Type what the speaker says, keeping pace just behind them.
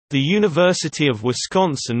The University of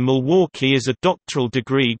Wisconsin-Milwaukee is a doctoral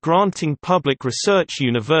degree-granting public research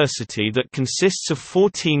university that consists of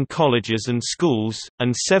 14 colleges and schools,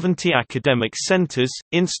 and 70 academic centers,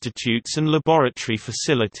 institutes and laboratory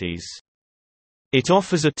facilities. It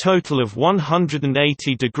offers a total of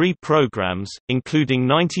 180 degree programs, including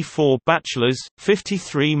 94 bachelor's,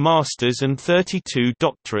 53 master's and 32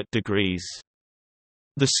 doctorate degrees.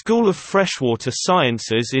 The School of Freshwater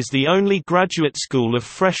Sciences is the only graduate school of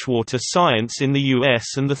freshwater science in the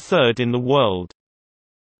U.S. and the third in the world.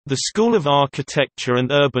 The School of Architecture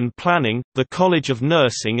and Urban Planning, the College of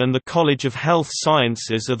Nursing and the College of Health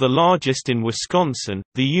Sciences are the largest in Wisconsin.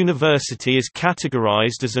 The university is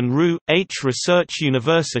categorized as an RU/H Research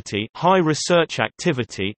University, high research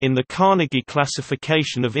activity, in the Carnegie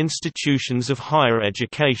classification of institutions of higher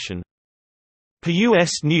education. Per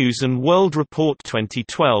U.S. News & World Report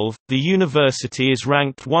 2012, the university is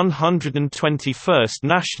ranked 121st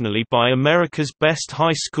nationally by America's Best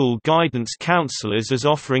High School Guidance Counselors as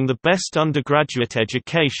offering the best undergraduate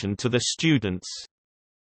education to their students.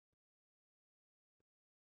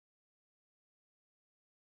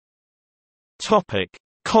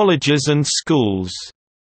 Colleges and schools.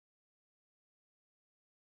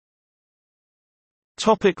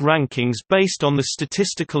 Rankings based on the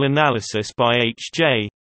statistical analysis by H.J.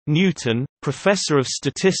 Newton, professor of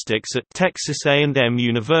statistics at Texas A&M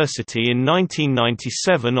University in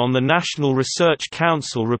 1997 on the National Research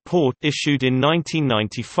Council report issued in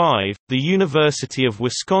 1995. The University of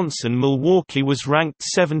Wisconsin-Milwaukee was ranked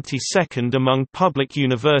 72nd among public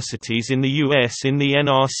universities in the U.S. in the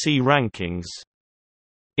NRC rankings.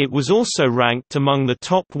 It was also ranked among the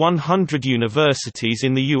top 100 universities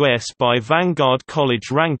in the U.S. by Vanguard College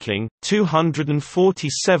Ranking,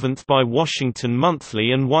 247th by Washington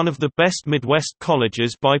Monthly and one of the best Midwest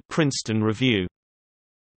colleges by Princeton Review.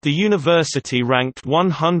 The university ranked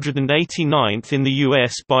 189th in the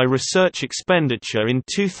U.S. by research expenditure in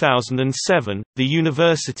 2007. The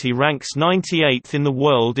university ranks 98th in the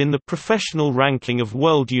world in the professional ranking of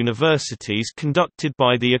world universities conducted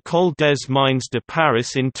by the École des Mines de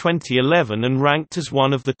Paris in 2011 and ranked as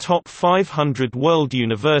one of the top 500 world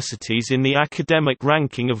universities in the academic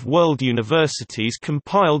ranking of world universities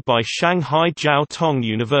compiled by Shanghai Jiao Tong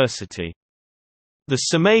University. The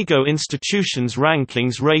Samago Institutions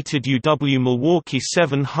rankings rated UW-Milwaukee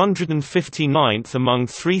 759th among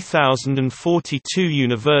 3,042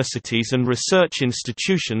 universities and research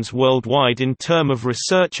institutions worldwide in terms of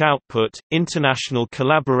research output, international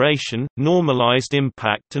collaboration, normalized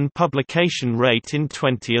impact and publication rate in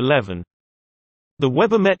 2011. The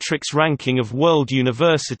Webometrics ranking of world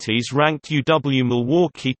universities ranked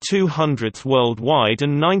UW-Milwaukee 200th worldwide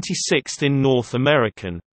and 96th in North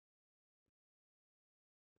American.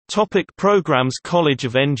 Programs. College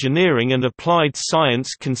of Engineering and Applied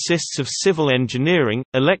Science consists of civil engineering,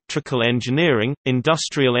 electrical engineering,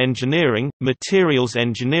 industrial engineering, materials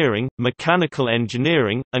engineering, mechanical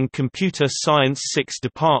engineering, and computer science. 6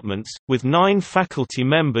 departments, with 9 faculty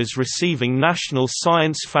members receiving National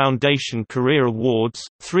Science Foundation Career Awards,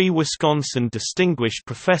 3 Wisconsin Distinguished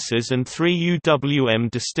Professors and 3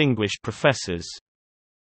 UWM Distinguished Professors.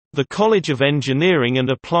 The College of Engineering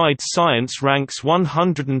and Applied Science ranks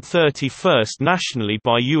 131st nationally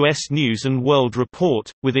by U.S. News & World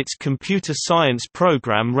Report, with its computer science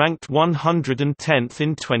program ranked 110th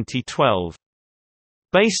in 2012.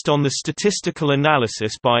 Based on the statistical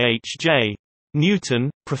analysis by H.J. Newton,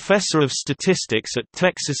 professor of statistics at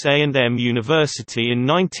Texas A&M University in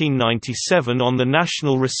 1997 on the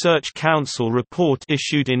National Research Council report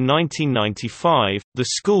issued in 1995, the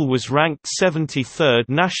school was ranked 73rd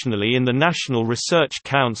nationally in the National Research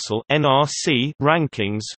Council (NRC)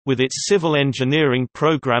 rankings, with its civil engineering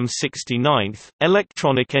program 69th,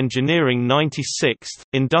 electronic engineering 96th,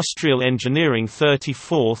 industrial engineering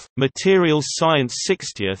 34th, materials science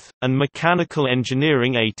 60th, and mechanical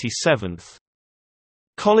engineering 87th.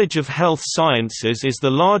 College of Health Sciences is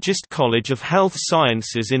the largest college of health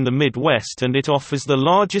sciences in the Midwest and it offers the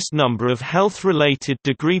largest number of health-related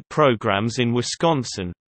degree programs in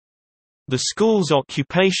Wisconsin. The school's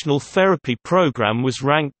occupational therapy program was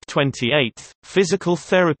ranked 28th, physical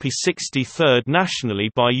therapy 63rd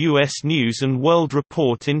nationally by U.S. News & World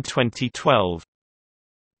Report in 2012.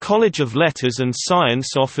 College of Letters and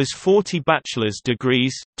Science offers 40 bachelor's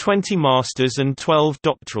degrees, 20 master's and 12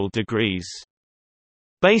 doctoral degrees.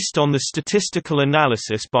 Based on the statistical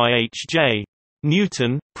analysis by H.J.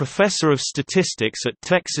 Newton, professor of statistics at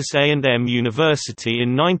Texas A&M University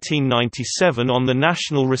in 1997 on the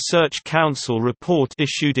National Research Council report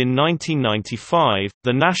issued in 1995.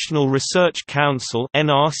 The National Research Council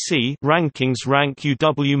 (NRC) rankings rank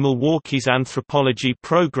UW Milwaukee's Anthropology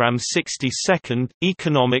Program 62nd,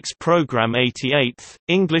 Economics Program 88th,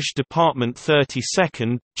 English Department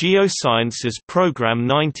 32nd, Geosciences Program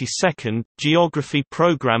 92nd, Geography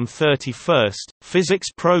Program 31st, Physics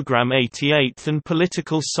Program 88th and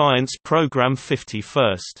Political Science Program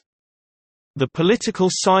 51st. The Political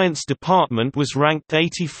Science Department was ranked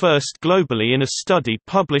 81st globally in a study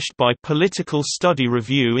published by Political Study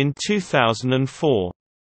Review in 2004.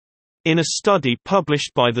 In a study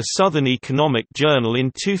published by the Southern Economic Journal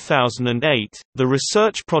in 2008, the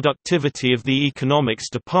research productivity of the Economics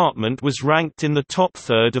Department was ranked in the top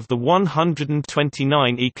third of the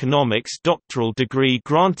 129 economics doctoral degree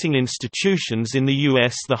granting institutions in the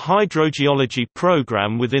U.S. The hydrogeology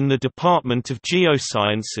program within the Department of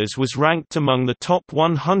Geosciences was ranked among the top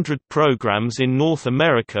 100 programs in North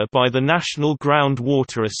America by the National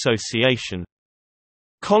Groundwater Association.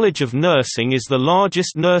 College of Nursing is the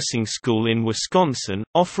largest nursing school in Wisconsin,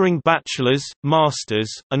 offering bachelor's,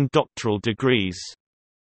 master's, and doctoral degrees.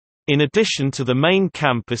 In addition to the main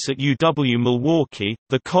campus at UW-Milwaukee,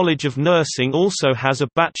 the College of Nursing also has a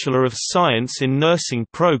Bachelor of Science in Nursing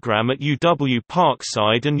program at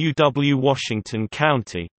UW-Parkside and UW-Washington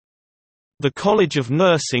County. The College of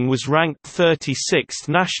Nursing was ranked 36th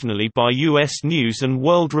nationally by U.S. News &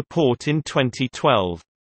 World Report in 2012.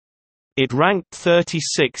 It ranked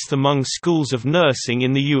 36th among schools of nursing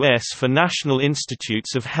in the U.S. for National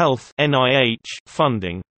Institutes of Health (NIH)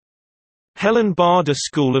 funding. Helen Barder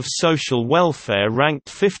School of Social Welfare ranked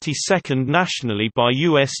 52nd nationally by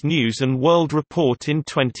U.S. News & World Report in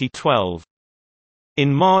 2012.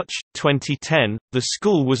 In March 2010, the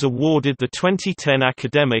school was awarded the 2010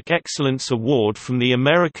 Academic Excellence Award from the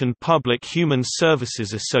American Public Human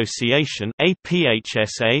Services Association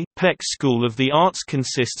 (APHSA). Peck School of the Arts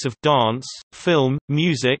consists of dance, film,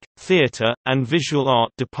 music, theater, and visual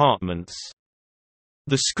art departments.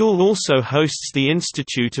 The school also hosts the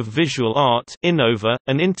Institute of Visual Art (INOVA),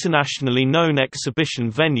 an internationally known exhibition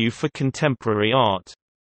venue for contemporary art.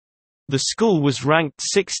 The school was ranked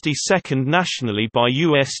 62nd nationally by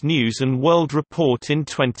U.S. News & World Report in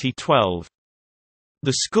 2012.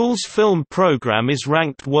 The school's film program is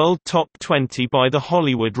ranked World Top 20 by The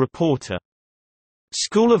Hollywood Reporter.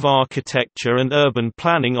 School of Architecture and Urban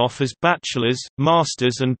Planning offers bachelor's,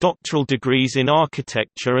 master's and doctoral degrees in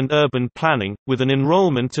architecture and urban planning, with an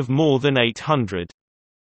enrollment of more than 800.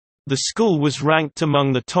 The school was ranked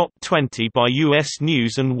among the top 20 by U.S.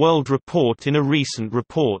 News & World Report in a recent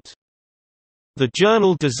report. The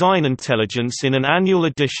journal Design Intelligence, in an annual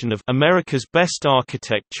edition of America's Best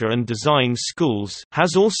Architecture and Design Schools,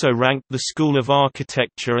 has also ranked the School of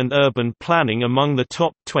Architecture and Urban Planning among the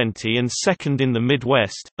top 20 and second in the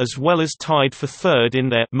Midwest, as well as tied for third in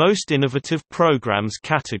their Most Innovative Programs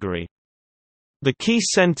category. The Key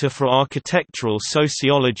Center for Architectural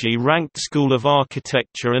Sociology ranked School of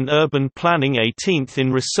Architecture and Urban Planning 18th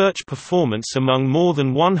in research performance among more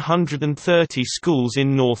than 130 schools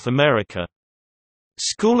in North America.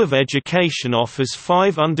 School of Education offers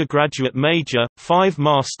 5 undergraduate major, 5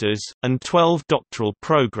 master's, and 12 doctoral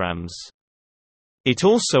programs. It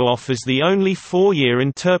also offers the only 4-year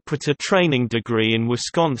interpreter training degree in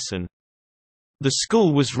Wisconsin. The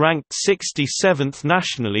school was ranked 67th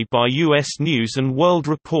nationally by U.S. News & World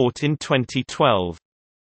Report in 2012.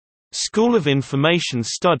 School of Information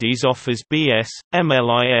Studies offers BS,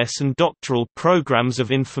 MLIS and doctoral programs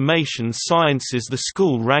of information sciences. The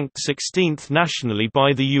school ranked 16th nationally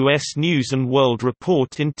by the U.S. News & World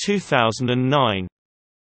Report in 2009.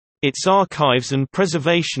 Its Archives and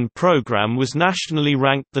Preservation program was nationally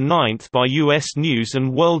ranked the 9th by U.S. News &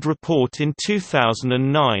 World Report in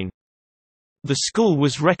 2009. The school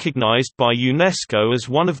was recognized by UNESCO as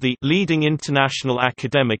one of the leading international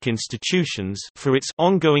academic institutions for its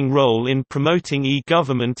ongoing role in promoting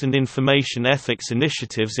e-government and information ethics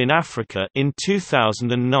initiatives in Africa in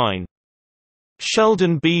 2009.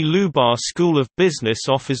 Sheldon B. Lubar School of Business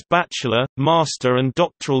offers bachelor, master and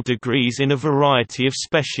doctoral degrees in a variety of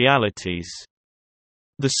specialities.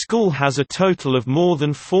 The school has a total of more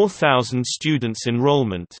than 4,000 students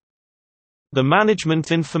enrollment. The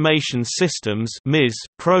Management Information Systems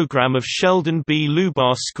program of Sheldon B.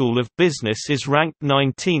 Lubar School of Business is ranked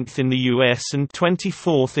 19th in the U.S. and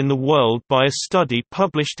 24th in the world by a study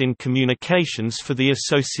published in Communications for the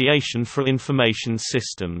Association for Information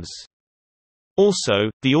Systems. Also,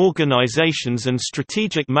 the Organizations and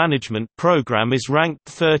Strategic Management Program is ranked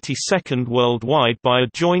 32nd worldwide by a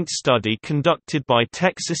joint study conducted by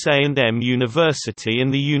Texas A&M University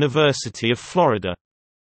and the University of Florida.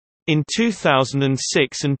 In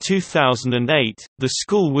 2006 and 2008, the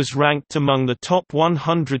school was ranked among the top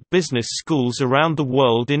 100 business schools around the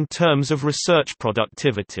world in terms of research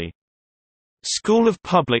productivity. School of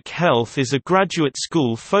Public Health is a graduate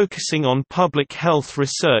school focusing on public health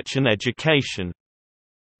research and education.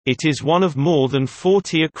 It is one of more than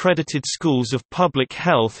 40 accredited schools of public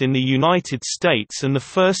health in the United States and the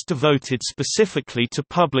first devoted specifically to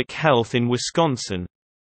public health in Wisconsin.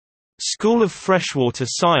 School of Freshwater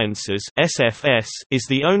Sciences (SFS) is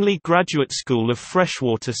the only graduate school of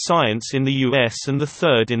freshwater science in the U.S. and the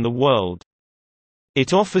third in the world.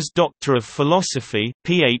 It offers Doctor of Philosophy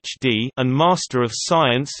 (PhD) and Master of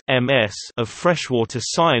Science (MS) of Freshwater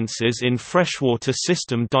Sciences in Freshwater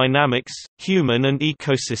System Dynamics, Human and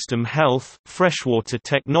Ecosystem Health, Freshwater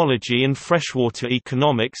Technology and Freshwater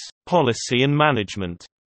Economics, Policy and Management.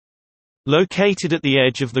 Located at the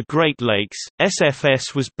edge of the Great Lakes,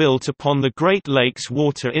 SFS was built upon the Great Lakes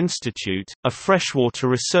Water Institute, a freshwater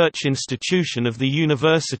research institution of the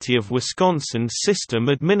University of Wisconsin system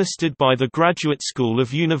administered by the Graduate School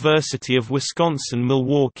of University of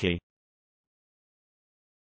Wisconsin-Milwaukee.